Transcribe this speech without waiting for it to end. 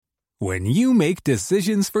When you make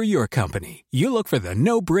decisions for your company, you look for the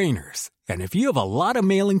no-brainers. And if you have a lot of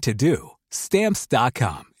mailing to do,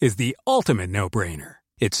 Stamps.com is the ultimate no-brainer.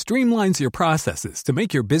 It streamlines your processes to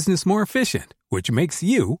make your business more efficient, which makes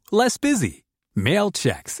you less busy. Mail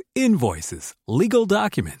checks, invoices, legal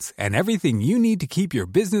documents, and everything you need to keep your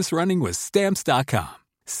business running with Stamps.com.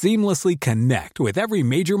 Seamlessly connect with every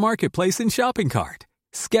major marketplace and shopping cart.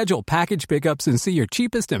 Schedule package pickups and see your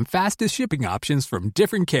cheapest and fastest shipping options from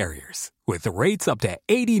different carriers. With rates up to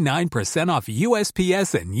 89% off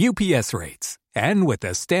USPS and UPS rates. And with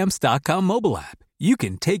the Stamps.com mobile app, you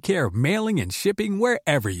can take care of mailing and shipping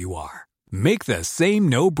wherever you are. Make the same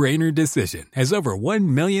no-brainer decision as over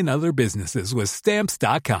 1 million other businesses with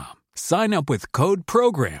Stamps.com. Sign up with code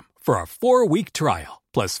PROGRAM for a 4-week trial,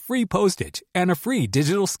 plus free postage and a free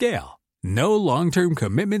digital scale. No long-term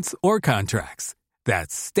commitments or contracts.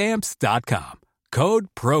 That's Stamps.com. Code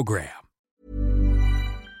PROGRAM.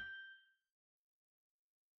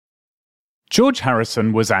 George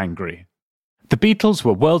Harrison was angry. The Beatles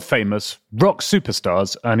were world-famous rock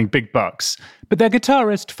superstars earning big bucks, but their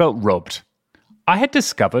guitarist felt robbed. "I had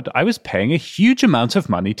discovered I was paying a huge amount of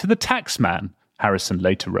money to the tax man," Harrison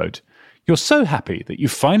later wrote. "You're so happy that you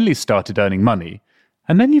finally started earning money,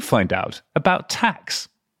 and then you find out about tax."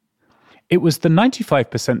 It was the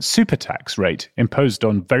 95% super tax rate imposed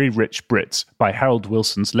on very rich Brits by Harold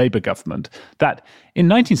Wilson's Labour government that, in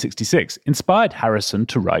 1966, inspired Harrison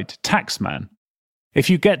to write Taxman. "If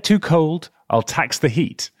you get too cold, I'll tax the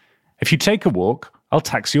heat. If you take a walk, I'll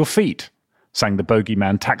tax your feet," sang the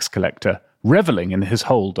bogeyman tax collector, reveling in his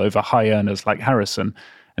hold over high earners like Harrison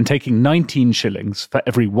and taking 19 shillings for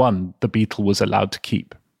every one the Beatle was allowed to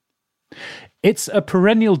keep. It's a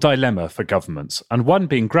perennial dilemma for governments, and one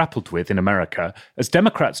being grappled with in America as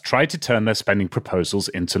Democrats try to turn their spending proposals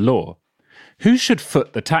into law. Who should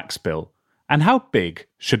foot the tax bill, and how big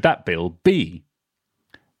should that bill be?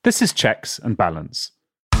 This is Checks and Balance.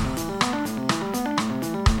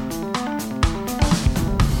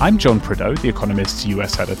 I'm John Prideaux, The Economist's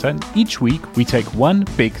US editor, and each week we take one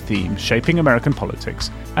big theme shaping American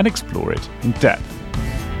politics and explore it in depth.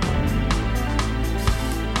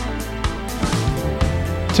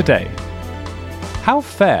 Today, how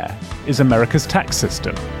fair is America's tax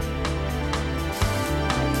system?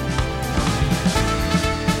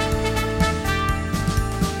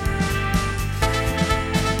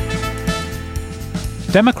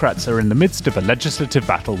 Democrats are in the midst of a legislative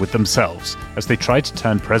battle with themselves as they try to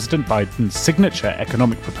turn President Biden's signature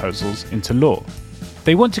economic proposals into law.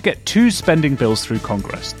 They want to get two spending bills through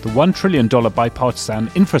Congress, the $1 trillion bipartisan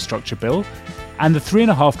infrastructure bill and the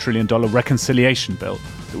 $3.5 trillion reconciliation bill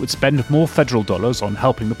that would spend more federal dollars on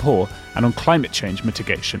helping the poor and on climate change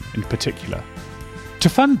mitigation in particular. To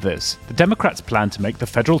fund this, the Democrats plan to make the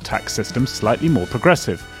federal tax system slightly more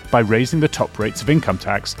progressive by raising the top rates of income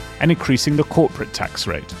tax and increasing the corporate tax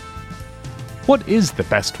rate. What is the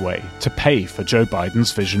best way to pay for Joe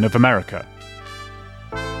Biden's vision of America?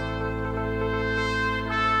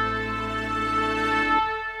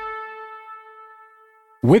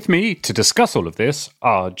 With me to discuss all of this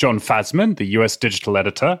are John Fasman, the US digital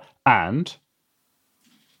editor, and...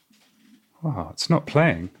 Wow, it's not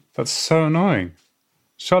playing. That's so annoying.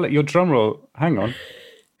 Charlotte, your drum roll. Hang on.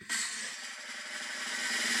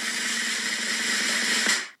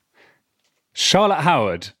 Charlotte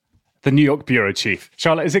Howard, the New York bureau chief.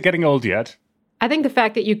 Charlotte, is it getting old yet? I think the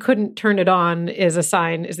fact that you couldn't turn it on is a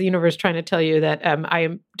sign, is the universe trying to tell you that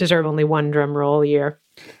I deserve only one drum roll a year.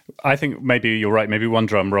 I think maybe you're right. Maybe one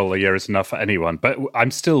drum roll a year is enough for anyone. But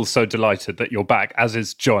I'm still so delighted that you're back, as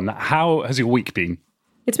is John. How has your week been?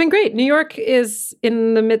 It's been great. New York is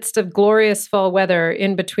in the midst of glorious fall weather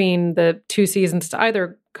in between the two seasons to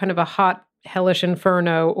either kind of a hot, hellish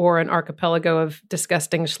inferno or an archipelago of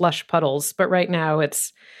disgusting slush puddles. But right now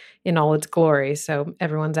it's in all its glory. So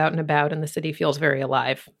everyone's out and about and the city feels very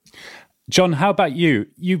alive. John, how about you?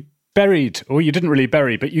 You buried, or you didn't really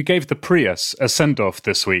bury, but you gave the Prius a send-off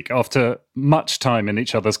this week after much time in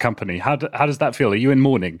each other's company. How does that feel? Are you in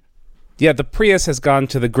mourning? Yeah, the Prius has gone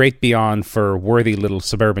to the great beyond for worthy little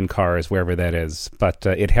suburban cars, wherever that is. But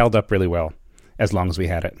it held up really well, as long as we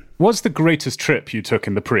had it. What's the greatest trip you took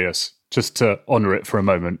in the Prius, just to honor it for a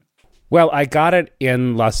moment? Well, I got it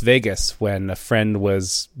in Las Vegas when a friend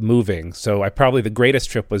was moving. So the greatest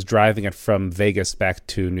trip was driving it from Vegas back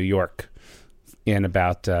to New York in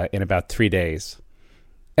about 3 days.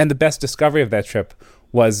 And the best discovery of that trip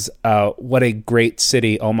was what a great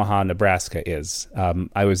city Omaha, Nebraska is.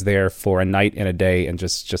 I was there for a night and a day and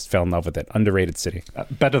just fell in love with it. Underrated city.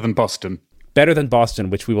 Better than Boston. Better than Boston,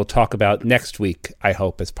 which we will talk about next week, I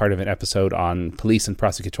hope, as part of an episode on police and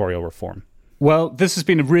prosecutorial reform. Well, this has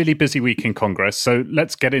been a really busy week in Congress, so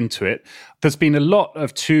let's get into it. There's been a lot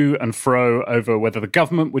of to and fro over whether the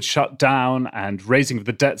government would shut down and raising of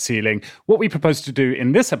the debt ceiling. What we propose to do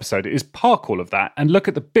in this episode is park all of that and look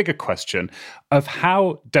at the bigger question of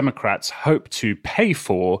how Democrats hope to pay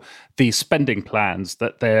for the spending plans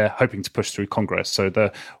that they're hoping to push through Congress. So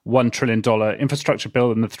the $1 trillion infrastructure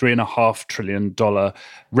bill and the $3.5 trillion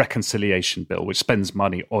reconciliation bill, which spends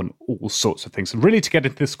money on all sorts of things. And really to get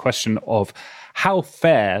into this question of how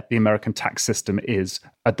fair the American tax system is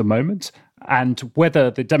at the moment, and whether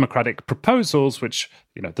the Democratic proposals, which,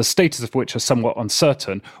 the status of which are somewhat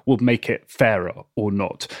uncertain, will make it fairer or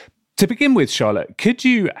not. To begin with, Charlotte, could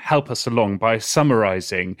you help us along by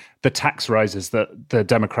summarizing the tax rises that the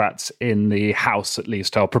Democrats in the House, at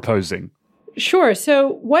least, are proposing? Sure.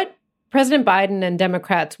 So what President Biden and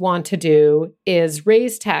Democrats want to do is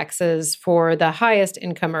raise taxes for the highest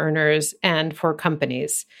income earners and for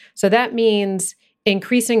companies. So that means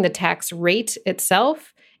increasing the tax rate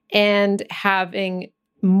itself and having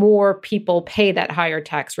more people pay that higher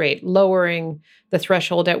tax rate, lowering the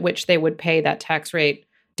threshold at which they would pay that tax rate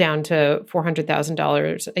down to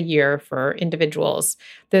 $400,000 a year for individuals.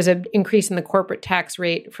 There's an increase in the corporate tax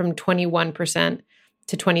rate from 21%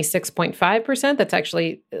 to 26.5%. That's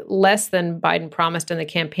actually less than Biden promised in the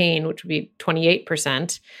campaign, which would be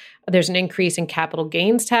 28%. There's an increase in capital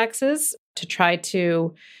gains taxes to try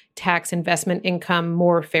to tax investment income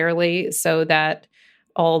more fairly so that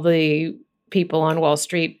all the people on Wall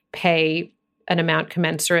Street pay an amount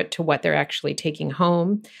commensurate to what they're actually taking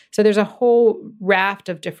home. So there's a whole raft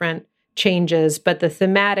of different changes, but the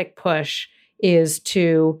thematic push is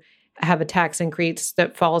to have a tax increase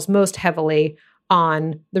that falls most heavily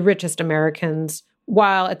on the richest Americans,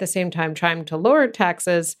 while at the same time trying to lower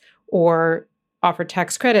taxes or offer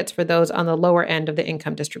tax credits for those on the lower end of the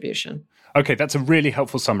income distribution. Okay, that's a really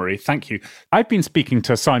helpful summary. Thank you. I've been speaking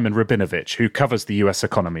to Simon Rabinovich, who covers the US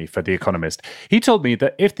economy for The Economist. He told me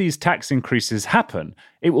that if these tax increases happen,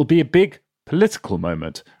 it will be a big political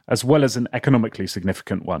moment as well as an economically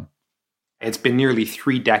significant one. It's been nearly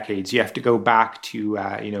 3 decades. You have to go back to,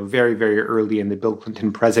 very, very early in the Bill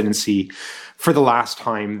Clinton presidency for the last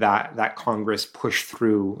time that Congress pushed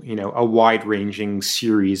through, a wide-ranging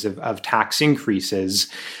series of tax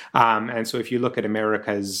increases. And so if you look at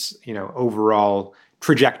America's, overall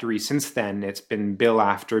trajectory since then, it's been bill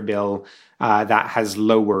after bill that has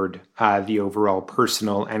lowered the overall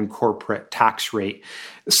personal and corporate tax rate,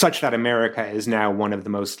 such that America is now one of the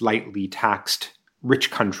most lightly taxed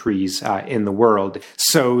rich countries in the world.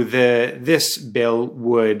 So this bill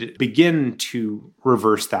would begin to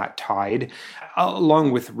reverse that tide.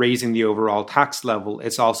 Along with raising the overall tax level,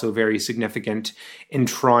 it's also very significant in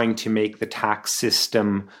trying to make the tax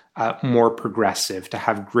system more progressive, to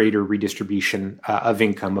have greater redistribution of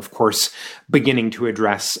income. Of course, beginning to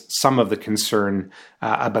address some of the concern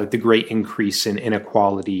about the great increase in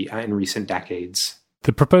inequality in recent decades.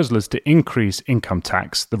 The proposal is to increase income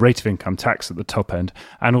tax, the rate of income tax at the top end,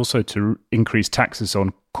 and also to increase taxes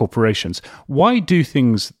on corporations. Why do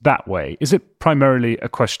things that way? Is it primarily a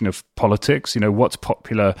question of politics, what's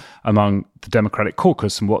popular among the Democratic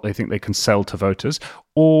caucus and what they think they can sell to voters?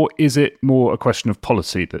 Or is it more a question of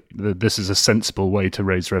policy, that this is a sensible way to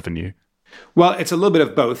raise revenue? Well, it's a little bit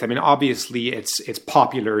of both. I mean, obviously, it's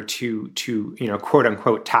popular to quote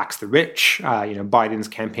unquote tax the rich. Biden's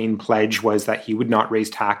campaign pledge was that he would not raise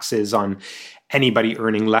taxes on anybody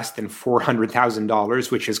earning less than $400,000,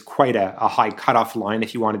 which is quite a high cutoff line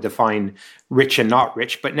if you want to define rich and not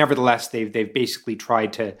rich. But nevertheless, they've basically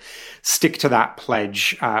tried to stick to that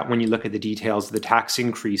pledge when you look at the details of the tax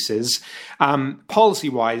increases.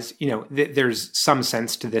 Policy-wise, there's some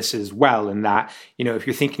sense to this as well, in that, if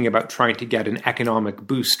you're thinking about trying to get an economic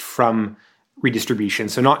boost from redistribution,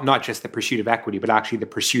 so not just the pursuit of equity, but actually the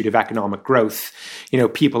pursuit of economic growth,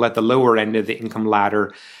 people at the lower end of the income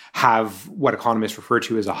ladder have what economists refer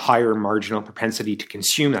to as a higher marginal propensity to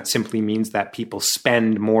consume. That simply means that people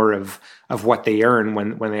spend more of what they earn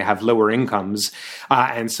when they have lower incomes.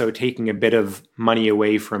 And so taking a bit of money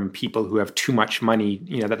away from people who have too much money,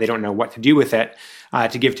 that they don't know what to do with it,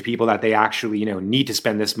 to give to people that they actually, need to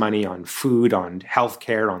spend this money on food, on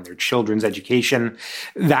healthcare, on their children's education,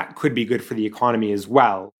 that could be good for the economy as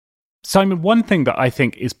well. Simon, one thing that I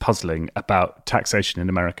think is puzzling about taxation in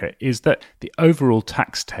America is that the overall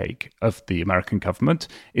tax take of the American government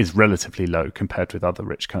is relatively low compared with other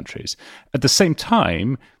rich countries. At the same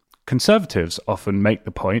time, conservatives often make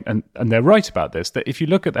the point, and they're right about this, that if you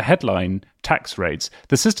look at the headline tax rates,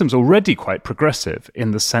 the system's already quite progressive in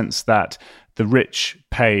the sense that the rich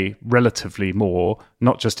pay relatively more,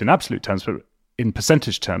 not just in absolute terms, but in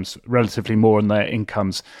percentage terms, relatively more on their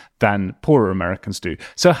incomes than poorer Americans do.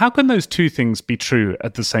 So how can those two things be true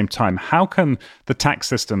at the same time? How can the tax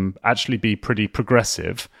system actually be pretty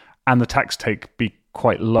progressive and the tax take be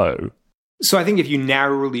quite low? So I think if you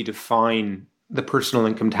narrowly define the personal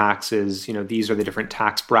income taxes, these are the different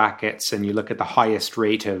tax brackets, and you look at the highest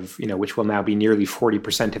rate of, which will now be nearly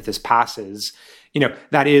 40% if this passes,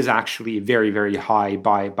 that is actually very, very high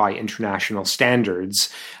by international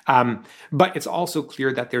standards. But it's also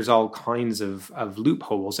clear that there's all kinds of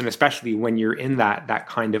loopholes, and especially when you're in that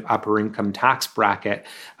kind of upper income tax bracket,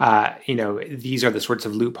 these are the sorts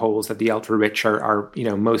of loopholes that the ultra rich are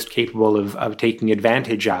most capable of taking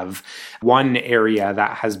advantage of. One area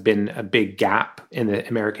that has been a big gap in the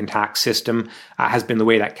American tax system has been the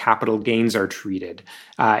way that capital gains are treated.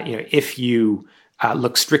 If you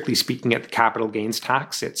look strictly speaking at the capital gains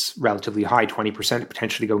tax, it's relatively high, 20%,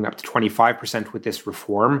 potentially going up to 25% with this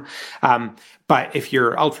reform. But if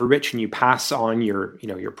you're ultra rich and you pass on your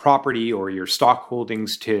property or your stock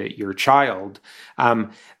holdings to your child,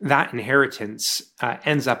 that inheritance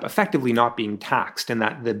ends up effectively not being taxed, and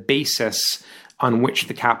that the basis on which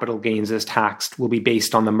the capital gains is taxed will be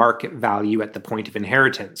based on the market value at the point of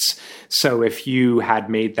inheritance. So if you had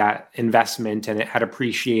made that investment and it had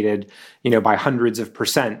appreciated, by hundreds of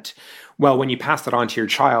percent, well, when you pass that on to your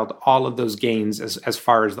child, all of those gains, as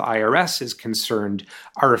far as the IRS is concerned,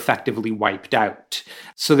 are effectively wiped out.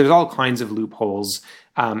 So there's all kinds of loopholes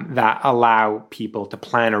that allow people to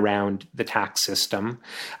plan around the tax system.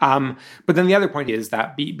 But then the other point is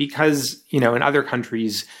that because, in other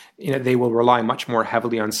countries, they will rely much more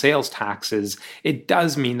heavily on sales taxes, it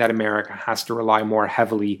does mean that America has to rely more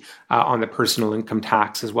heavily on the personal income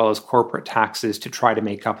tax as well as corporate taxes to try to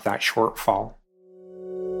make up that shortfall.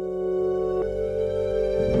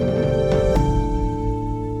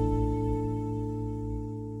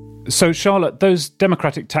 So, Charlotte, those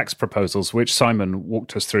Democratic tax proposals, which Simon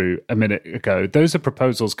walked us through a minute ago, those are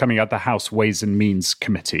proposals coming out of the House Ways and Means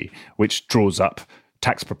Committee, which draws up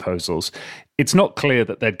tax proposals. It's not clear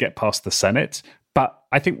that they'd get past the Senate, but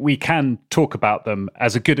I think we can talk about them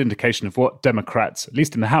as a good indication of what Democrats, at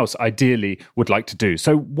least in the House, ideally would like to do.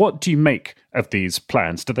 So what do you make of these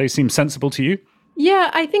plans? Do they seem sensible to you? Yeah,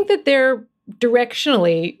 I think that they're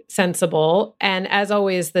directionally sensible. And as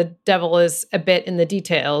always, the devil is a bit in the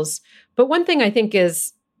details. But one thing I think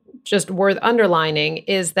is just worth underlining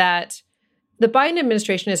is that the Biden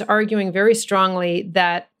administration is arguing very strongly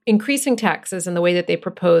that increasing taxes in the way that they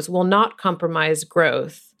propose will not compromise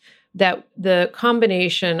growth, that the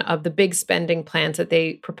combination of the big spending plans that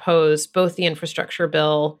they propose, both the infrastructure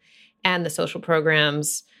bill and the social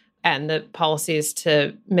programs and the policies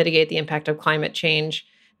to mitigate the impact of climate change,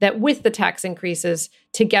 that with the tax increases,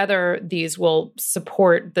 together these will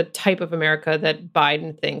support the type of America that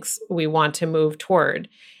Biden thinks we want to move toward.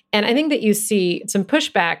 And I think that you see some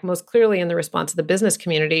pushback most clearly in the response of the business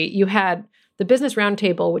community. You had the Business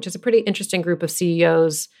Roundtable, which is a pretty interesting group of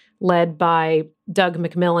CEOs led by Doug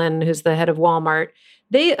McMillon, who's the head of Walmart.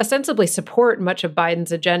 They ostensibly support much of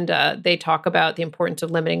Biden's agenda. They talk about the importance of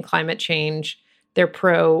limiting climate change. They're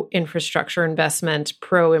pro-infrastructure investment,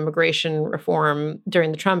 pro-immigration reform.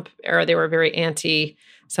 During the Trump era, they were very anti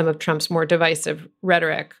some of Trump's more divisive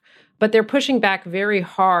rhetoric. But they're pushing back very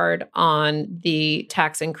hard on the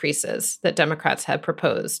tax increases that Democrats have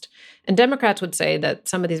proposed. And Democrats would say that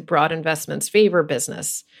some of these broad investments favor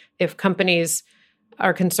business. If companies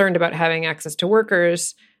are concerned about having access to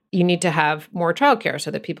workers, you need to have more childcare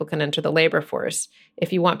so that people can enter the labor force.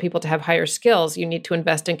 If you want people to have higher skills, you need to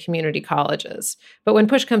invest in community colleges. But when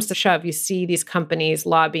push comes to shove, you see these companies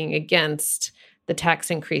lobbying against the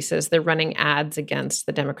tax increases. They're running ads against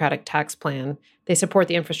the Democratic tax plan. They support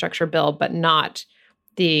the infrastructure bill, but not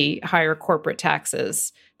the higher corporate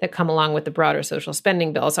taxes that come along with the broader social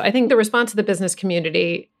spending bill. So I think the response of the business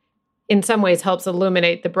community in some ways helps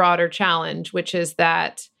illuminate the broader challenge, which is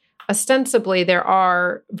that ostensibly, there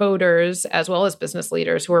are voters as well as business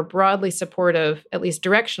leaders who are broadly supportive, at least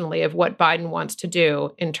directionally, of what Biden wants to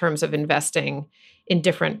do in terms of investing in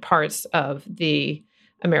different parts of the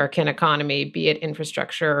American economy, be it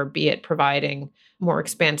infrastructure, be it providing more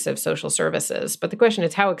expansive social services. But the question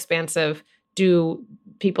is, how expansive do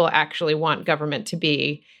people actually want government to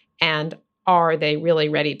be? And are they really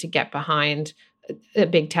ready to get behind a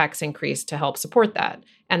big tax increase to help support that?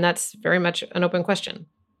 And that's very much an open question.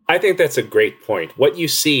 I think that's a great point. What you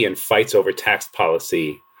see in fights over tax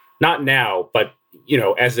policy, not now, but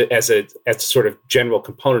as a sort of general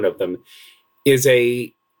component of them, is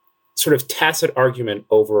a sort of tacit argument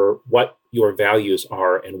over what your values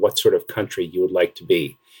are and what sort of country you would like to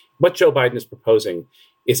be. What Joe Biden is proposing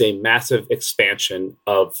is a massive expansion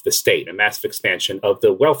of the state, a massive expansion of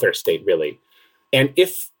the welfare state, really. And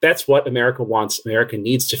if that's what America wants, America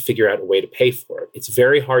needs to figure out a way to pay for it. It's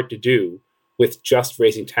very hard to do with just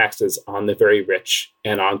raising taxes on the very rich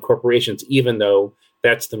and on corporations, even though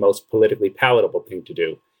that's the most politically palatable thing to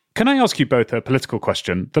do. Can I ask you both a political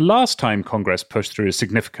question? The last time Congress pushed through a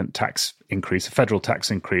significant tax increase, a federal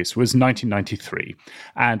tax increase, was 1993.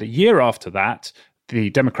 And a year after that, the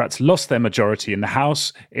Democrats lost their majority in the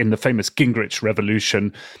House in the famous Gingrich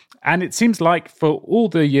Revolution. And it seems like for all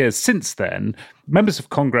the years since then, members of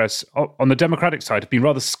Congress on the Democratic side have been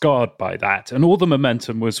rather scarred by that. And all the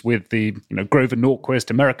momentum was with the Grover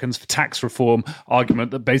Norquist Americans for Tax Reform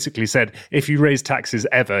argument that basically said, if you raise taxes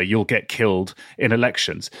ever, you'll get killed in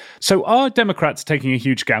elections. So are Democrats taking a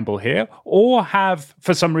huge gamble here, or have,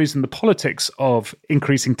 for some reason, the politics of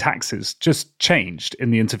increasing taxes just changed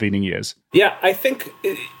in the intervening years? Yeah, I think,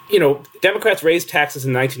 Democrats raised taxes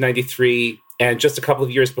in 1993. And just a couple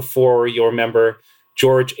of years before, you'll remember,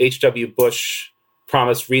 George H.W. Bush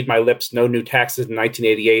promised, read my lips, no new taxes in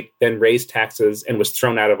 1988, then raised taxes and was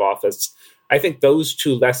thrown out of office. I think those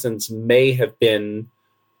two lessons may have been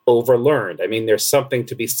overlearned. I mean, there's something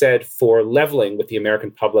to be said for leveling with the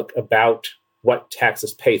American public about what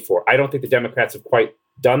taxes pay for. I don't think the Democrats have quite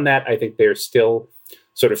done that. I think they're still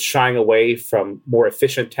sort of shying away from more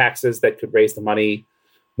efficient taxes that could raise the money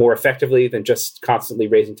more effectively than just constantly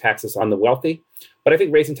raising taxes on the wealthy. But I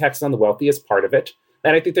think raising taxes on the wealthy is part of it.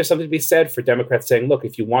 And I think there's something to be said for Democrats saying, look,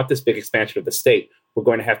 if you want this big expansion of the state, we're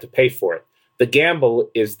going to have to pay for it. The gamble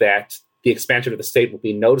is that the expansion of the state will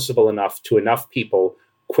be noticeable enough to enough people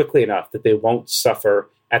quickly enough that they won't suffer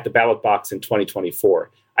at the ballot box in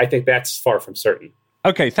 2024. I think that's far from certain.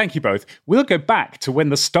 Okay, thank you both. We'll go back to when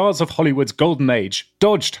the stars of Hollywood's golden age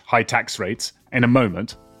dodged high tax rates in a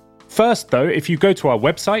moment. First, though, if you go to our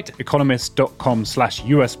website,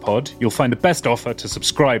 economist.com/USpod, you'll find the best offer to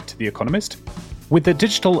subscribe to The Economist. With the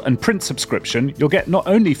digital and print subscription, you'll get not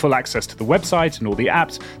only full access to the website and all the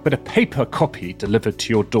apps, but a paper copy delivered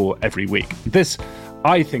to your door every week. This,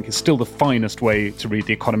 I think, is still the finest way to read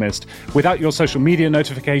The Economist, without your social media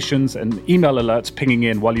notifications and email alerts pinging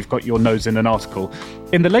in while you've got your nose in an article.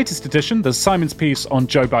 In the latest edition, there's Simon's piece on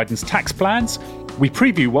Joe Biden's tax plans. We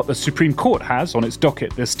preview what the Supreme Court has on its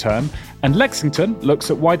docket this term, and Lexington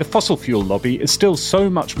looks at why the fossil fuel lobby is still so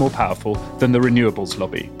much more powerful than the renewables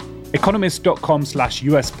lobby.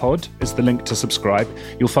 Economist.com/USpod is the link to subscribe.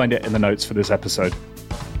 You'll find it in the notes for this episode.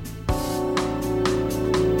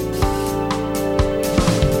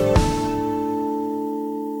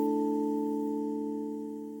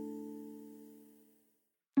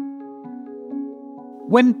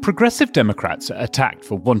 When progressive Democrats are attacked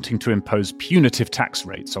for wanting to impose punitive tax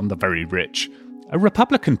rates on the very rich, a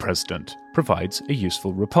Republican president provides a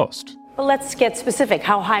useful riposte. Well, let's get specific.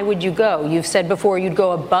 How high would you go? You've said before you'd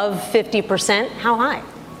go above 50%. How high?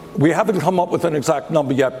 We haven't come up with an exact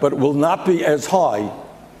number yet, but it will not be as high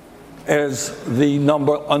as the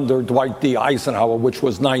number under Dwight D. Eisenhower, which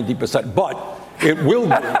was 90%. But it will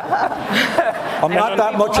be. I'm not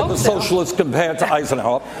that much of a socialist compared to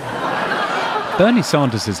Eisenhower. Bernie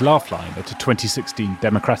Sanders' laugh line at a 2016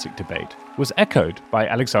 Democratic debate was echoed by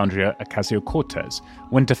Alexandria Ocasio-Cortez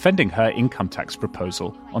when defending her income tax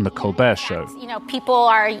proposal on The Colbert Show. People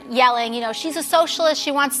are yelling, she's a socialist,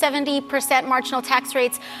 she wants 70% marginal tax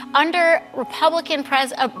rates. Under Republican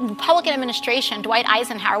administration, Dwight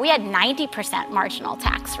Eisenhower, we had 90% marginal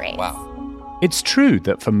tax rates. Wow. It's true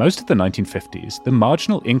that for most of the 1950s, the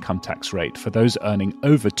marginal income tax rate for those earning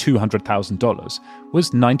over $200,000 was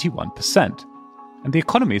 91%. And the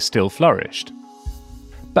economy still flourished.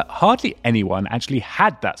 But hardly anyone actually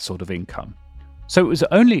had that sort of income. So it was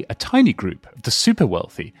only a tiny group of the super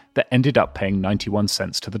wealthy that ended up paying 91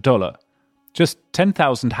 cents to the dollar. Just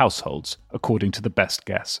 10,000 households, according to the best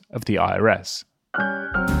guess of the IRS.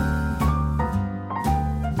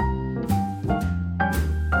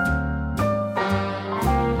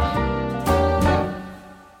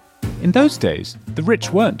 In those days, the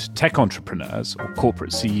rich weren't tech entrepreneurs or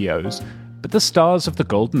corporate CEOs, but the stars of the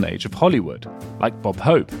golden age of Hollywood, like Bob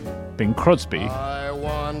Hope, Bing Crosby, I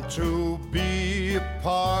want to be a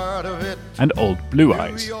part of it. And Old Blue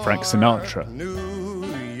Eyes, Frank Sinatra, New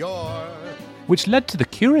York. Which led to the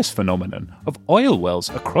curious phenomenon of oil wells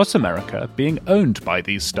across America being owned by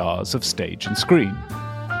these stars of stage and screen.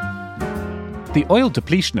 The oil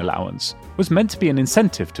depletion allowance was meant to be an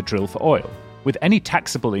incentive to drill for oil, with any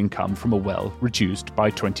taxable income from a well reduced by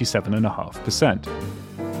 27.5%.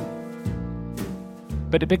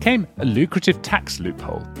 But it became a lucrative tax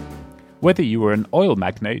loophole. Whether you were an oil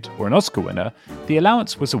magnate or an Oscar winner, the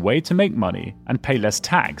allowance was a way to make money and pay less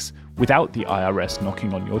tax without the IRS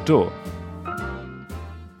knocking on your door.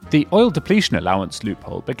 The oil depletion allowance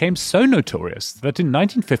loophole became so notorious that in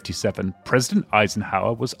 1957, President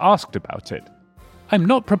Eisenhower was asked about it. "I'm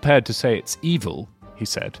not prepared to say it's evil," he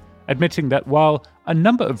said, admitting that while a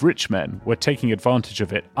number of rich men were taking advantage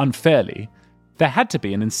of it unfairly, there had to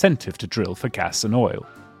be an incentive to drill for gas and oil.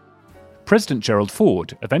 President Gerald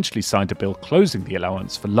Ford eventually signed a bill closing the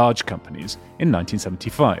allowance for large companies in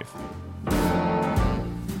 1975.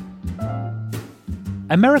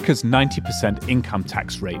 America's 90% income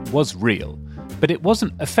tax rate was real, but it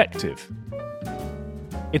wasn't effective.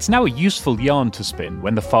 It's now a useful yarn to spin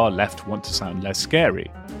when the far left want to sound less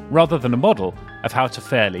scary, rather than a model of how to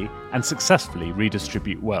fairly and successfully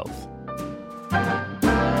redistribute wealth.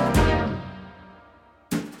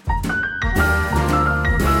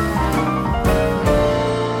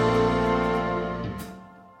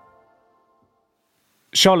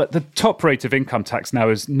 Charlotte, the top rate of income tax now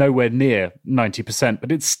is nowhere near 90%,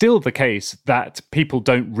 but it's still the case that people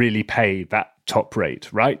don't really pay that top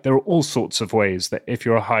rate, right? There are all sorts of ways that if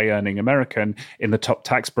you're a high-earning American in the top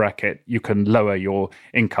tax bracket, you can lower your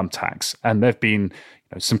income tax. And there have been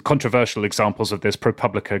some controversial examples of this.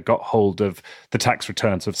 ProPublica got hold of the tax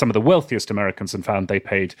returns of some of the wealthiest Americans and found they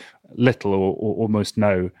paid little or almost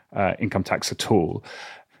no income tax at all.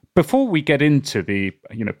 Before we get into the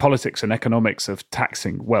politics and economics of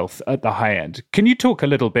taxing wealth at the high end, can you talk a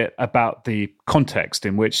little bit about the context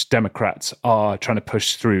in which Democrats are trying to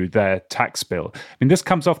push through their tax bill? I mean, this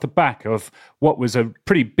comes off the back of what was a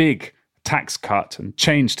pretty big tax cut and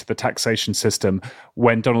change to the taxation system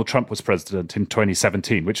when Donald Trump was president in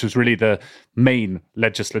 2017, which was really the main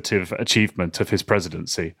legislative achievement of his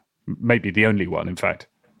presidency, maybe the only one, in fact.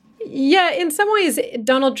 Yeah, in some ways,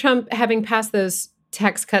 Donald Trump having passed those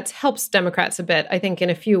tax cuts helps Democrats a bit, I think, in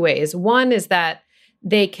a few ways. One is that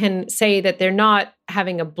they can say that they're not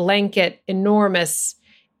having a blanket, enormous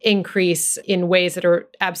increase in ways that are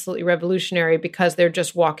absolutely revolutionary because they're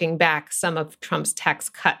just walking back some of Trump's tax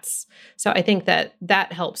cuts. So I think that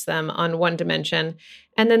that helps them on one dimension.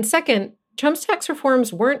 And then second, Trump's tax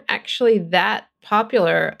reforms weren't actually that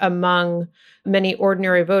popular among many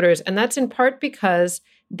ordinary voters. And that's in part because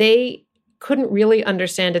they couldn't really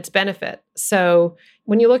understand its benefit. So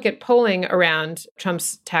when you look at polling around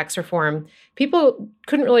Trump's tax reform, people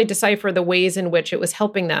couldn't really decipher the ways in which it was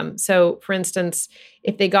helping them. So, for instance,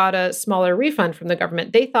 if they got a smaller refund from the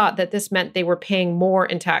government, they thought that this meant they were paying more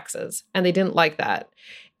in taxes, and they didn't like that.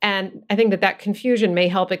 And I think that that confusion may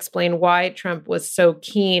help explain why Trump was so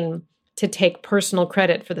keen to take personal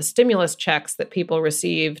credit for the stimulus checks that people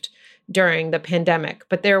received during the pandemic.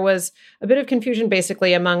 But there was a bit of confusion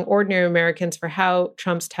basically among ordinary Americans for how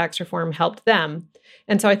Trump's tax reform helped them.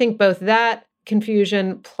 And so I think both that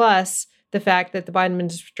confusion plus the fact that the Biden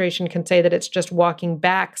administration can say that it's just walking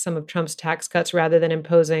back some of Trump's tax cuts rather than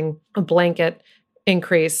imposing a blanket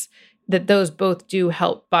increase, that those both do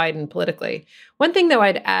help Biden politically. One thing, though,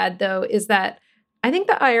 I'd add, though, is that I think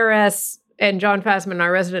the IRS, and John Fasman,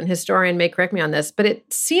 our resident historian, may correct me on this, but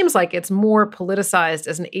it seems like it's more politicized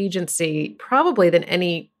as an agency probably than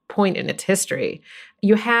any point in its history.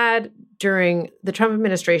 You had, during the Trump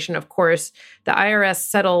administration, of course, the IRS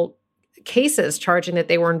settle cases charging that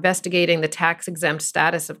they were investigating the tax-exempt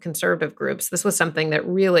status of conservative groups. This was something that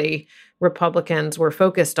really Republicans were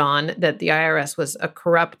focused on, that the IRS was a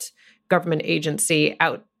corrupt government agency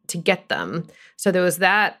out to get them. So there was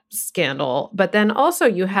that scandal. But then also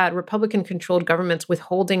you had Republican-controlled governments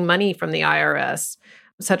withholding money from the IRS,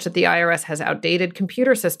 such that the IRS has outdated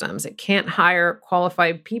computer systems. It can't hire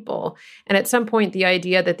qualified people. And at some point, the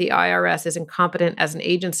idea that the IRS is incompetent as an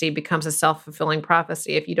agency becomes a self-fulfilling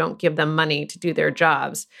prophecy if you don't give them money to do their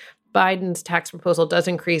jobs. Biden's tax proposal does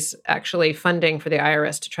increase actually funding for the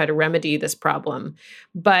IRS to try to remedy this problem.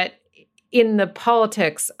 But in the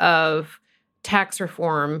politics of tax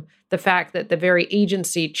reform, the fact that the very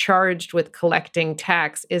agency charged with collecting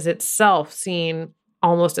tax is itself seen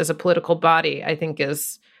almost as a political body, I think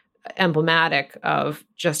is emblematic of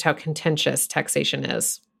just how contentious taxation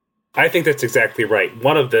is. I think that's exactly right.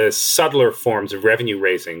 One of the subtler forms of revenue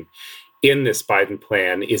raising in this Biden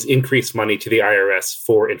plan is increased money to the IRS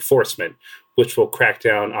for enforcement, which will crack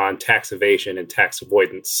down on tax evasion and tax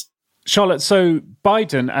avoidance. Charlotte, so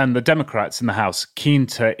Biden and the Democrats in the House keen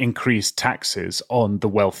to increase taxes on the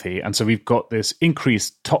wealthy. And so we've got this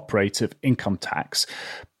increased top rate of income tax.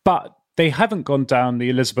 But they haven't gone down the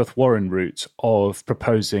Elizabeth Warren route of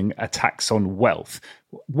proposing a tax on wealth.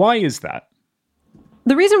 Why is that?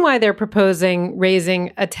 The reason why they're proposing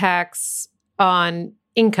raising a tax on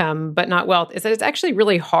income but not wealth is that it's actually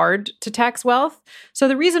really hard to tax wealth. So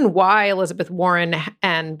the reason why Elizabeth Warren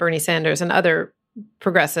and Bernie Sanders and other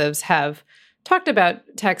progressives have talked about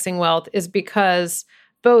taxing wealth is because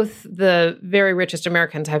both the very richest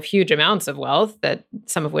Americans have huge amounts of wealth, that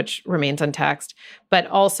some of which remains untaxed, but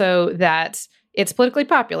also that it's politically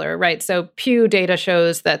popular, right? So Pew data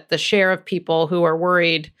shows that the share of people who are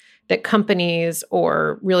worried that companies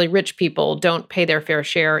or really rich people don't pay their fair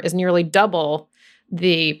share is nearly double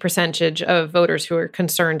the percentage of voters who are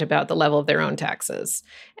concerned about the level of their own taxes.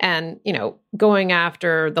 And, going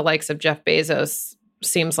after the likes of Jeff Bezos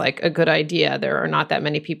seems like a good idea. There are not that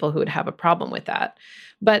many people who would have a problem with that.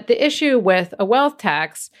 But the issue with a wealth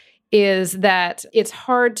tax is that it's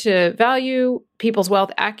hard to value people's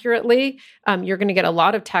wealth accurately. You're going to get a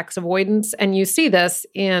lot of tax avoidance. And you see this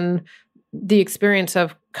in the experience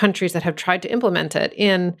of countries that have tried to implement it.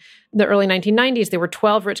 In the early 1990s, there were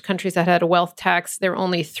 12 rich countries that had a wealth tax. There are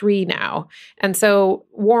only 3 now. And so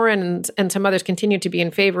Warren and some others continue to be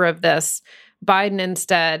in favor of this. Biden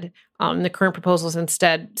instead, the current proposals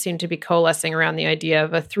instead seem to be coalescing around the idea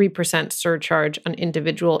of a 3% surcharge on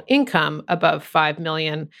individual income above $5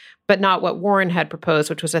 million, but not what Warren had proposed,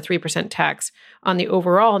 which was a 3% tax on the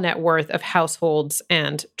overall net worth of households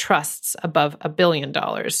and trusts above $1 billion.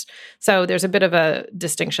 So there's a bit of a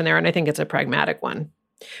distinction there, and I think it's a pragmatic one.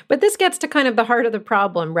 But this gets to kind of the heart of the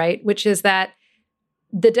problem, right? Which is that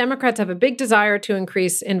the Democrats have a big desire to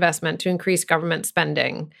increase investment, to increase government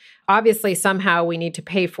spending. Obviously, somehow we need to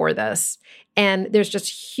pay for this. And there's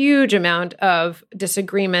just huge amount of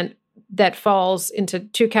disagreement that falls into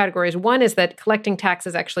 2 categories. One is that collecting tax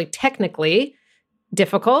is actually technically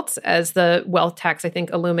difficult, as the wealth tax, I think,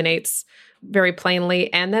 illuminates very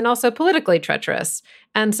plainly, and then also politically treacherous.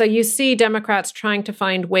 And so you see Democrats trying to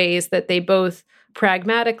find ways that they both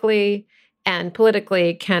pragmatically and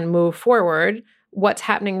politically can move forward. What's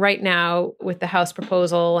happening right now with the House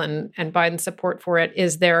proposal and Biden's support for it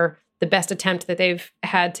is the best attempt that they've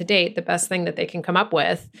had to date, the best thing that they can come up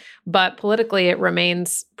with. But politically, it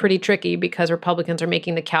remains pretty tricky because Republicans are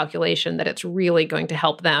making the calculation that it's really going to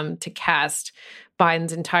help them to cast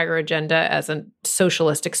Biden's entire agenda as a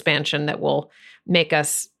socialist expansion that will make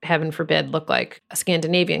us, heaven forbid, look like a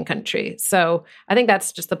Scandinavian country. So I think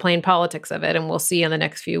that's just the plain politics of it. And we'll see in the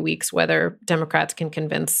next few weeks whether Democrats can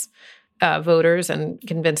convince voters and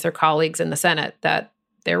convince their colleagues in the Senate that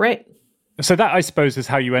they're right. So that, I suppose, is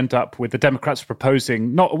how you end up with the Democrats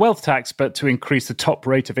proposing not a wealth tax, but to increase the top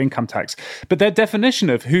rate of income tax. But their definition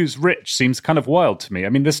of who's rich seems kind of wild to me. I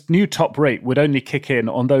mean, this new top rate would only kick in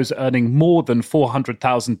on those earning more than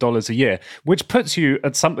 $400,000 a year, which puts you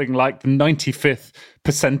at something like the 95th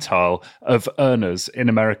percentile of earners in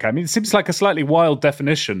America. I mean, it seems like a slightly wild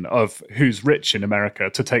definition of who's rich in America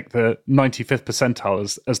to take the 95th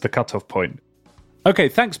percentile as the cutoff point. Okay,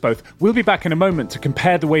 thanks both. We'll be back in a moment to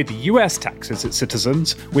compare the way the US taxes its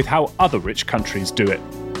citizens with how other rich countries do it.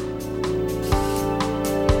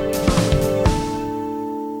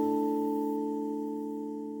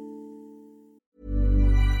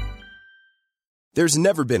 There's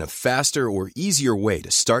never been a faster or easier way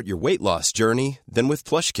to start your weight loss journey than with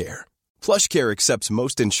PlushCare. PlushCare accepts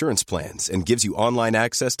most insurance plans and gives you online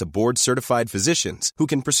access to board-certified physicians who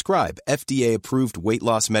can prescribe FDA-approved weight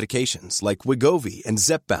loss medications like Wegovy and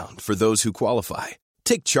Zepbound for those who qualify.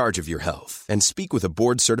 Take charge of your health and speak with a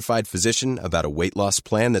board-certified physician about a weight loss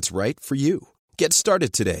plan that's right for you. Get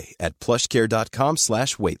started today at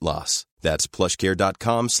plushcare.com/weight loss. That's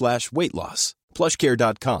plushcare.com/weight loss.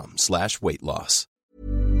 plushcare.com/weight loss.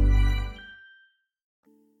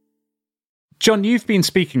 John, you've been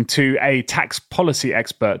speaking to a tax policy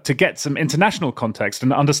expert to get some international context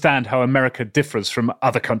and understand how America differs from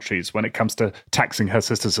other countries when it comes to taxing her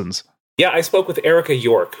citizens. Yeah, I spoke with Erica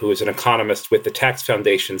York, who is an economist with the Tax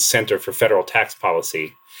Foundation's Center for Federal Tax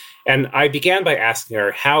Policy. And I began by asking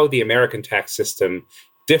her how the American tax system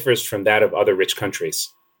differs from that of other rich countries.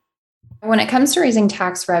 When it comes to raising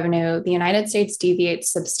tax revenue, the United States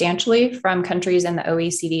deviates substantially from countries in the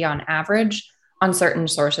OECD on average on certain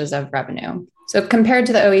sources of revenue. So compared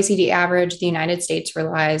to the OECD average, the United States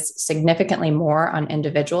relies significantly more on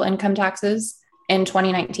individual income taxes. In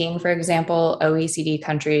 2019, for example, OECD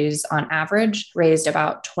countries on average raised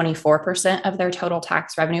about 24% of their total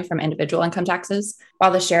tax revenue from individual income taxes,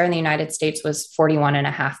 while the share in the United States was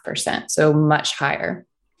 41.5%, so much higher.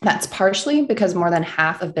 That's partially because more than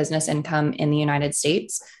half of business income in the United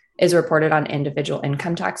States is reported on individual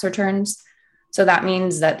income tax returns. So that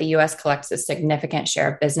means that the US collects a significant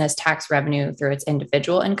share of business tax revenue through its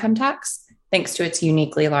individual income tax, thanks to its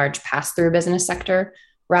uniquely large pass-through business sector,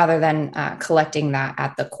 rather than collecting that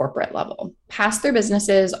at the corporate level. Pass-through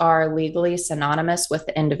businesses are legally synonymous with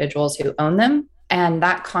the individuals who own them, and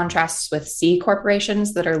that contrasts with C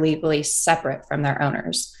corporations that are legally separate from their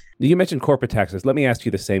owners. You mentioned corporate taxes. Let me ask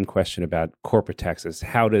you the same question about corporate taxes.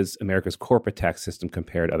 How does America's corporate tax system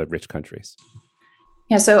compare to other rich countries?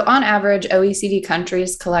 Yeah, so on average, OECD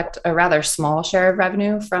countries collect a rather small share of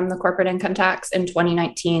revenue from the corporate income tax. In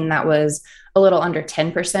 2019, that was a little under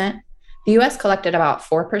 10%. The US collected about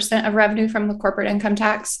 4% of revenue from the corporate income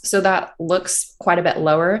tax, so that looks quite a bit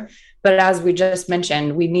lower. But as we just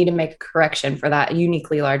mentioned, we need to make a correction for that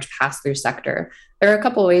uniquely large pass-through sector. There are a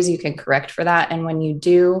couple of ways you can correct for that. And when you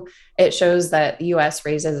do, it shows that the US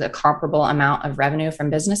raises a comparable amount of revenue from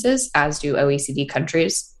businesses, as do OECD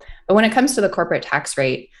countries. But when it comes to the corporate tax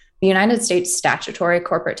rate, the United States statutory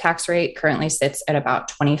corporate tax rate currently sits at about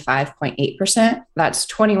 25.8%. That's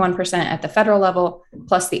 21% at the federal level,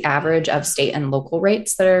 plus the average of state and local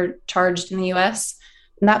rates that are charged in the US.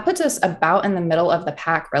 And that puts us about in the middle of the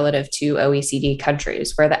pack relative to OECD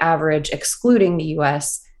countries, where the average, excluding the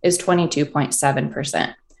US, is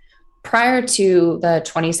 22.7%. Prior to the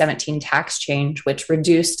 2017 tax change, which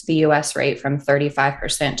reduced the US rate from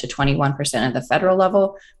 35% to 21% at the federal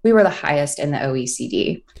level, we were the highest in the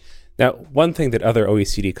OECD. Now, one thing that other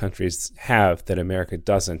OECD countries have that America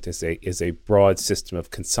doesn't is a broad system of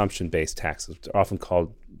consumption-based taxes, which are often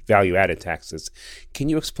called value-added taxes. Can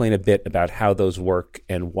you explain a bit about how those work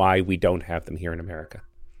and why we don't have them here in America?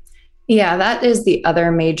 Yeah, that is the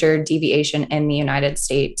other major deviation in the United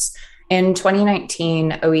States. In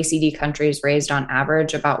 2019, OECD countries raised on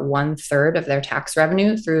average about 1/3 of their tax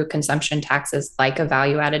revenue through consumption taxes like a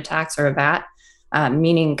value-added tax or a VAT,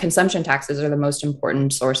 meaning consumption taxes are the most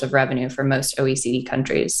important source of revenue for most OECD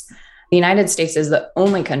countries. The United States is the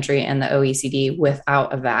only country in the OECD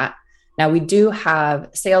without a VAT. Now, we do have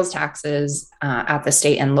sales taxes at the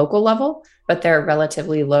state and local level, but they're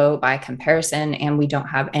relatively low by comparison, and we don't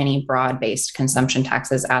have any broad-based consumption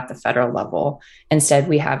taxes at the federal level. Instead,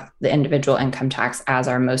 we have the individual income tax as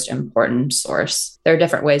our most important source. There are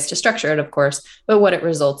different ways to structure it, of course, but what it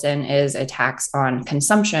results in is a tax on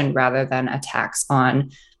consumption rather than a tax on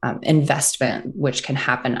investment, which can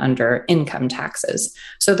happen under income taxes.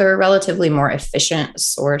 So they're a relatively more efficient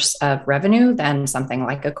source of revenue than something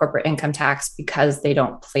like a corporate income tax because they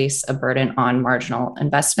don't place a burden on marginal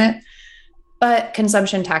investment. But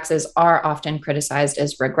consumption taxes are often criticized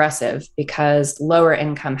as regressive because lower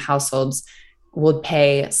income households would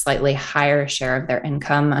pay a slightly higher share of their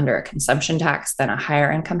income under a consumption tax than a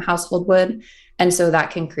higher income household would. And so that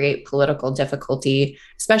can create political difficulty,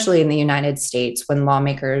 especially in the United States, when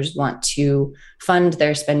lawmakers want to fund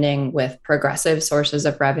their spending with progressive sources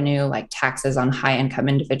of revenue, like taxes on high income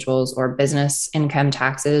individuals or business income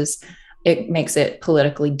taxes. It makes it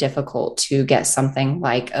politically difficult to get something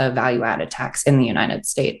like a value-added tax in the United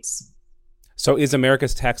States. So is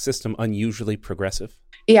America's tax system unusually progressive?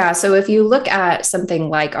 Yeah, so if you look at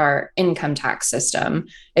something like our income tax system,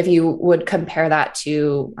 if you would compare that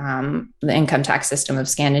to the income tax system of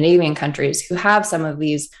Scandinavian countries who have some of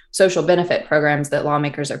these social benefit programs that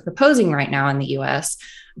lawmakers are proposing right now in the US,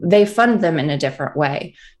 they fund them in a different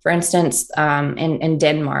way. For instance, in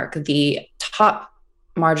Denmark, the top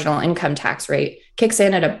marginal income tax rate kicks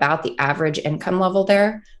in at about the average income level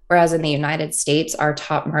there, whereas in the United States, our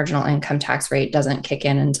top marginal income tax rate doesn't kick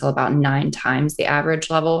in until about 9 times the average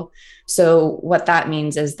level. So what that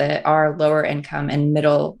means is that our lower income and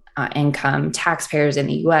middle income taxpayers in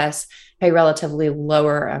the US pay relatively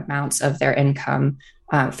lower amounts of their income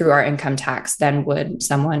through our income tax than would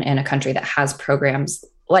someone in a country that has programs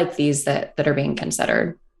like these that are being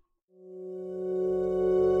considered.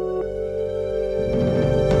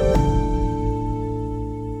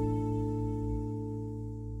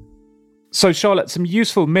 So, Charlotte, some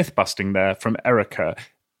useful myth busting there from Erica.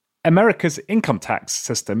 America's income tax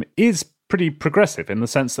system is pretty progressive in the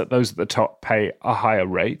sense that those at the top pay a higher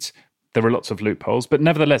rate. There are lots of loopholes, but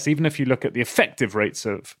nevertheless, even if you look at the effective rates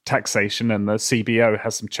of taxation, and the CBO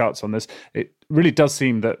has some charts on this, it really does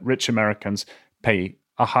seem that rich Americans pay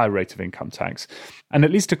a high rate of income tax. And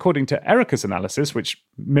at least according to Erica's analysis, which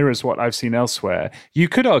mirrors what I've seen elsewhere, you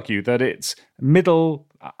could argue that it's middle,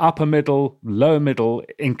 upper middle, lower middle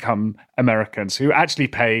income Americans who actually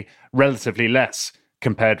pay relatively less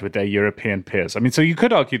compared with their European peers. I mean, so you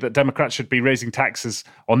could argue that Democrats should be raising taxes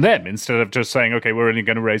on them instead of just saying, okay, we're only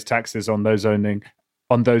going to raise taxes on those earning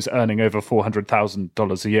over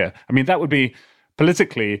 $400,000 a year. I mean, that would be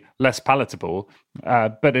politically less palatable,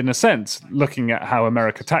 but in a sense, looking at how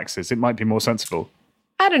America taxes, it might be more sensible.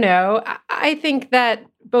 I don't know. I think that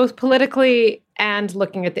both politically and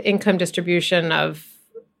looking at the income distribution of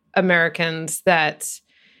Americans, that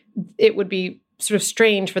it would be sort of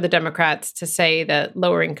strange for the Democrats to say that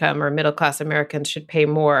lower income or middle class Americans should pay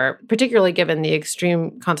more, particularly given the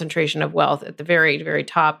extreme concentration of wealth at the very, very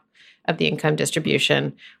top of the income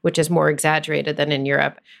distribution, which is more exaggerated than in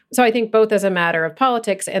Europe. So I think both as a matter of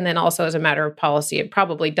politics and then also as a matter of policy, it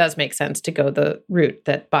probably does make sense to go the route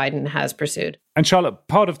that Biden has pursued. And Charlotte,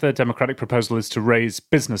 part of the Democratic proposal is to raise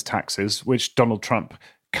business taxes, which Donald Trump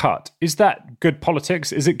cut. Is that good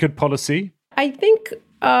politics? Is it good policy? I think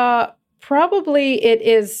probably it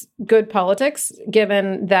is good politics,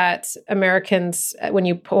 given that Americans, when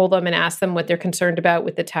you poll them and ask them what they're concerned about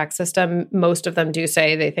with the tax system, most of them do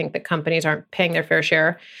say they think that companies aren't paying their fair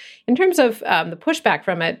share. In terms of the pushback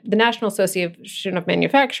from it, the National Association of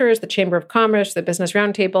Manufacturers, the Chamber of Commerce, the Business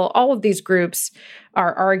Roundtable, all of these groups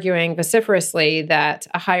are arguing vociferously that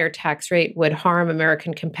a higher tax rate would harm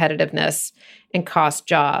American competitiveness and cost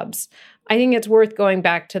jobs. I think it's worth going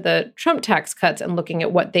back to the Trump tax cuts and looking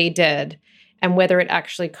at what they did and whether it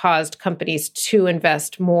actually caused companies to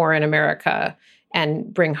invest more in America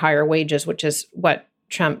and bring higher wages, which is what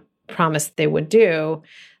Trump promised they would do.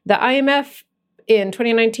 The IMF in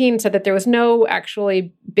 2019 said that there was no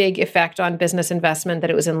actually big effect on business investment,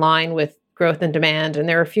 that it was in line with growth and demand. And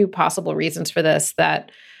there are a few possible reasons for this,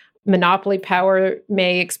 that monopoly power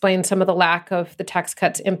may explain some of the lack of the tax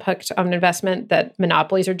cuts' impact on investment, that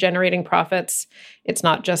monopolies are generating profits. It's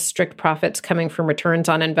not just strict profits coming from returns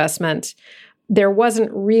on investment. There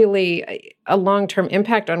wasn't really a long-term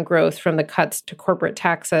impact on growth from the cuts to corporate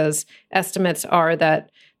taxes. Estimates are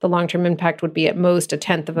that the long-term impact would be at most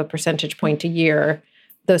 0.1 of a percentage point a year.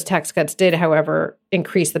 Those tax cuts did, however,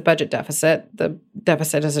 increase the budget deficit. The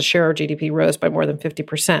deficit as a share of GDP rose by more than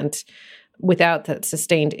 50%. Without that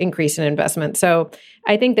sustained increase in investment. So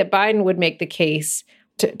I think that Biden would make the case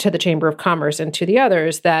to the Chamber of Commerce and to the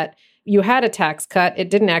others that you had a tax cut. It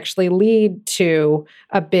didn't actually lead to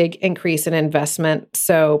a big increase in investment.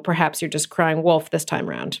 So perhaps you're just crying wolf this time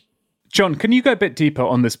around. John, can you go a bit deeper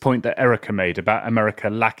on this point that Erica made about America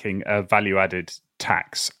lacking a value-added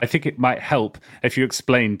tax? I think it might help if you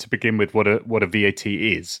explain to begin with what a VAT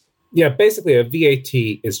is. Yeah, basically a VAT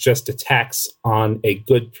is just a tax on a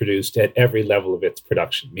good produced at every level of its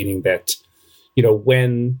production, meaning that,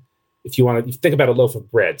 if you think about a loaf of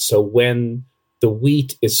bread, so when the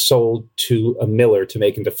wheat is sold to a miller to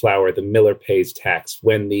make into flour, the miller pays tax.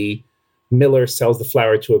 When the miller sells the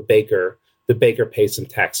flour to a baker, the baker pays some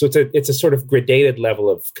tax. So it's a sort of gradated level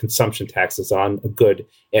of consumption taxes on a good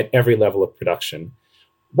at every level of production.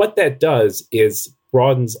 What that does is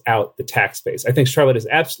broadens out the tax base. I think Charlotte is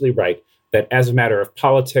absolutely right that as a matter of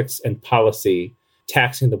politics and policy,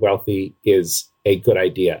 taxing the wealthy is a good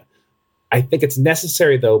idea. I think it's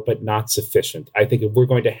necessary, though, but not sufficient. I think if we're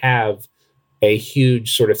going to have a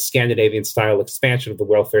huge sort of Scandinavian-style expansion of the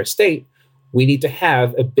welfare state, we need to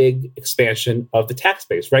have a big expansion of the tax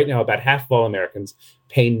base. Right now, about half of all Americans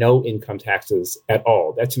pay no income taxes at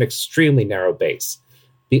all. That's an extremely narrow base.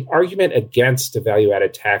 The argument against a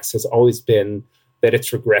value-added tax has always been that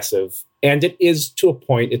it's regressive. And it is to a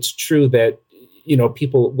point. It's true that,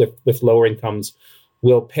 people with lower incomes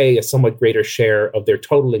will pay a somewhat greater share of their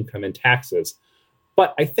total income in taxes.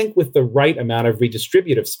 But I think with the right amount of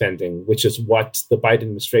redistributive spending, which is what the Biden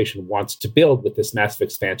administration wants to build with this massive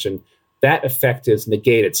expansion, that effect is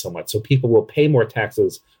negated somewhat. So people will pay more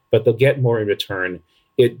taxes, but they'll get more in return.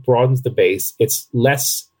 It broadens the base. It's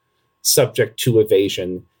less subject to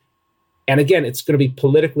evasion. And again, it's going to be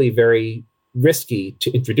politically very risky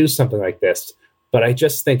to introduce something like this. But I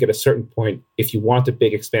just think at a certain point, if you want a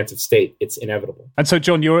big, expansive state, it's inevitable. And so,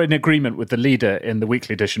 John, you're in agreement with the leader in the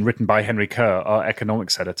weekly edition written by Henry Kerr, our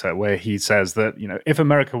economics editor, where he says that, if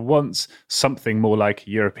America wants something more like a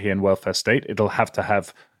European welfare state, it'll have to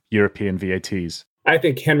have European VATs. I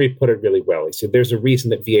think Henry put it really well. He said there's a reason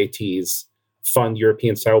that VATs fund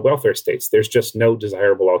European-style welfare states. There's just no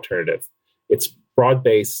desirable alternative. It's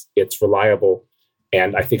broad-based, it's reliable,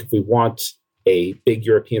 and I think if we want a big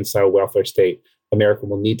European-style welfare state, America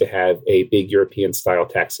will need to have a big European-style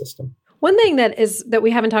tax system. One thing that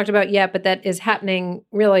we haven't talked about yet, but that is happening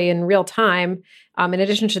really in real time, in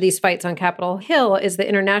addition to these fights on Capitol Hill, is the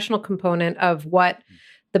international component of what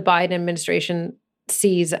the Biden administration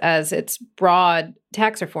sees as its broad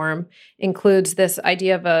tax reform, includes this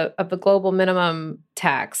idea of a global minimum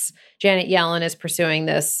tax. Janet Yellen is pursuing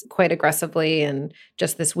this quite aggressively, and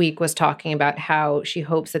just this week was talking about how she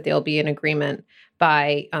hopes that there'll be an agreement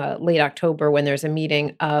by late October when there's a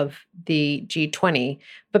meeting of the G20.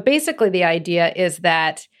 But basically the idea is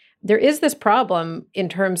that there is this problem in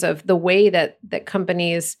terms of the way that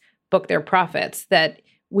companies book their profits, that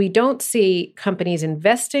We don't see companies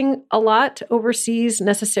investing a lot overseas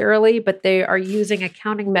necessarily, but they are using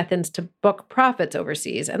accounting methods to book profits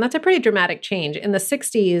overseas. And that's a pretty dramatic change. In the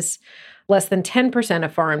 60s, less than 10%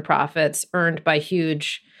 of foreign profits earned by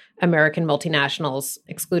huge American multinationals,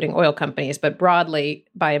 excluding oil companies, but broadly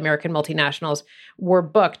by American multinationals, were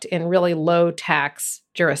booked in really low tax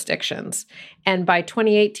jurisdictions. And by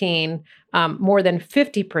 2018, more than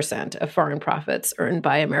 50% of foreign profits earned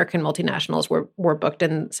by American multinationals were booked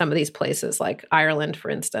in some of these places, like Ireland,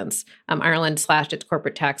 for instance. Ireland slashed its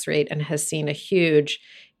corporate tax rate and has seen a huge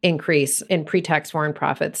increase in pre-tax foreign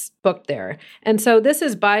profits booked there. And so this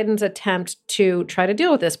is Biden's attempt to try to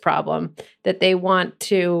deal with this problem, that they want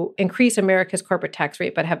to increase America's corporate tax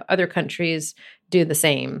rate, but have other countries do the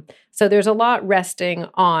same. So there's a lot resting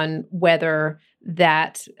on whether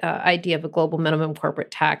that idea of a global minimum corporate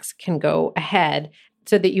tax can go ahead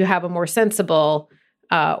so that you have a more sensible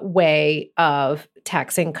way of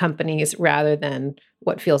taxing companies rather than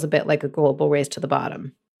what feels a bit like a global race to the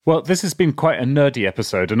bottom. Well, this has been quite a nerdy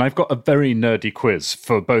episode, and I've got a very nerdy quiz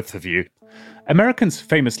for both of you. Americans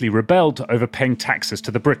famously rebelled over paying taxes to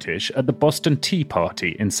the British at the Boston Tea Party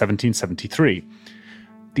in 1773.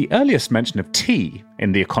 The earliest mention of tea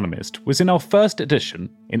in The Economist was in our first edition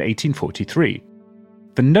in 1843.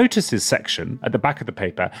 The notices section at the back of the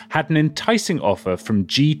paper had an enticing offer from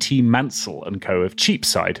G.T. Mansell & Co. of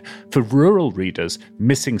Cheapside for rural readers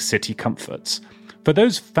missing city comforts. For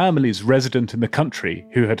those families resident in the country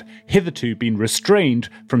who had hitherto been restrained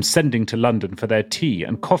from sending to London for their tea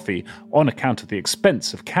and coffee on account of the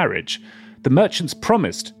expense of carriage, the merchants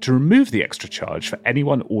promised to remove the extra charge for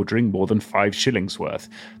anyone ordering more than 5 shillings worth,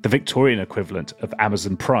 the Victorian equivalent of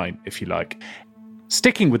Amazon Prime, if you like.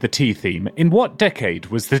 Sticking with the tea theme, in what decade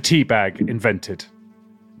was the tea bag invented?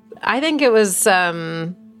 I think it was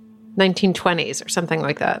 1920s or something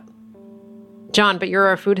like that. John, but you're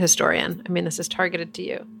our food historian. I mean, this is targeted to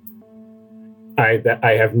you.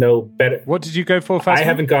 I have no better... What did you go for, Fatima? I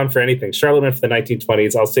haven't gone for anything. Charlotte went for the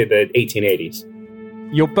 1920s. I'll say the 1880s.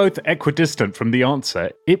 You're both equidistant from the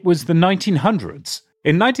answer. It was the 1900s.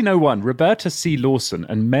 In 1901, Roberta C. Lawson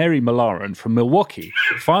and Mary Malaran from Milwaukee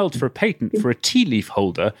filed for a patent for a tea leaf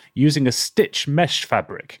holder using a stitch mesh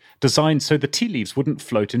fabric designed so the tea leaves wouldn't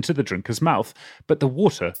float into the drinker's mouth, but the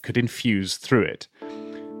water could infuse through it.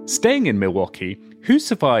 Staying in Milwaukee, who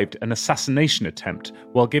survived an assassination attempt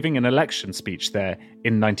while giving an election speech there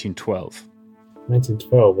in 1912?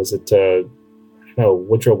 1912, was it,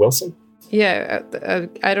 Woodrow Wilson? Yeah,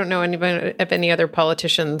 I don't know any other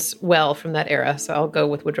politicians well from that era, so I'll go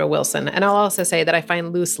with Woodrow Wilson. And I'll also say that I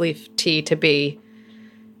find loose leaf tea to be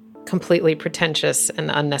completely pretentious and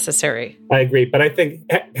unnecessary. I agree, but I think,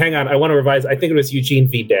 hang on, I want to revise. I think it was Eugene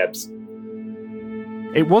V. Debs.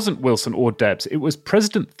 It wasn't Wilson or Debs, it was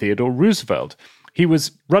President Theodore Roosevelt. He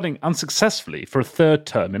was running unsuccessfully for a third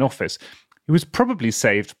term in office. He was probably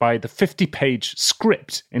saved by the 50-page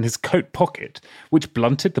script in his coat pocket, which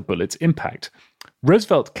blunted the bullet's impact.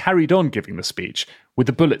 Roosevelt carried on giving the speech, with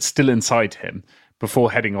the bullet still inside him,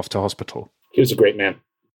 before heading off to hospital. He was a great man.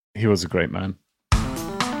 He was a great man.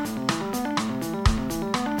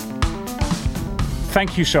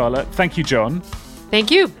 Thank you, Charlotte. Thank you, John.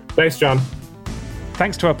 Thank you. Thanks, John.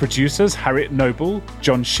 Thanks to our producers, Harriet Noble,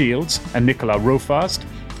 John Shields, and Nicola Rofast.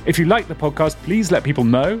 If you like the podcast, please let people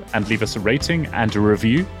know and leave us a rating and a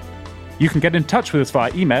review. You can get in touch with us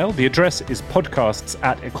via email. The address is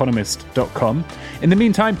podcasts@economist.com. In the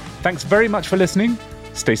meantime, thanks very much for listening.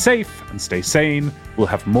 Stay safe and stay sane. We'll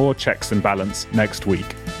have more checks and balance next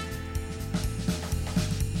week.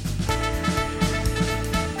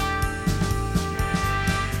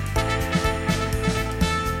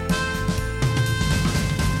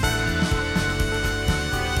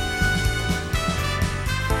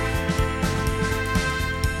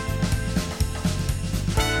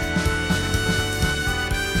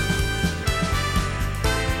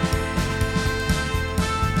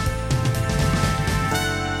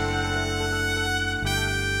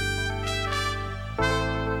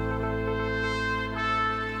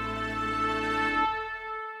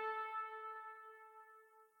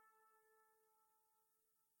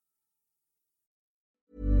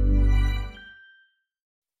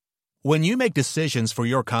 When you make decisions for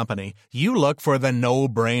your company, you look for the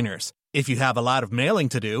no-brainers. If you have a lot of mailing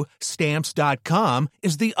to do, Stamps.com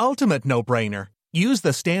is the ultimate no-brainer. Use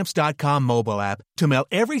the Stamps.com mobile app to mail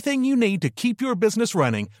everything you need to keep your business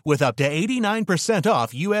running with up to 89%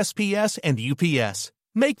 off USPS and UPS.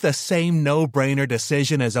 Make the same no-brainer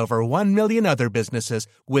decision as over 1 million other businesses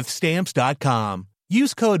with Stamps.com.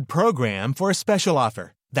 Use code PROGRAM for a special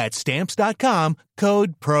offer. That's Stamps.com,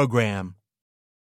 code PROGRAM.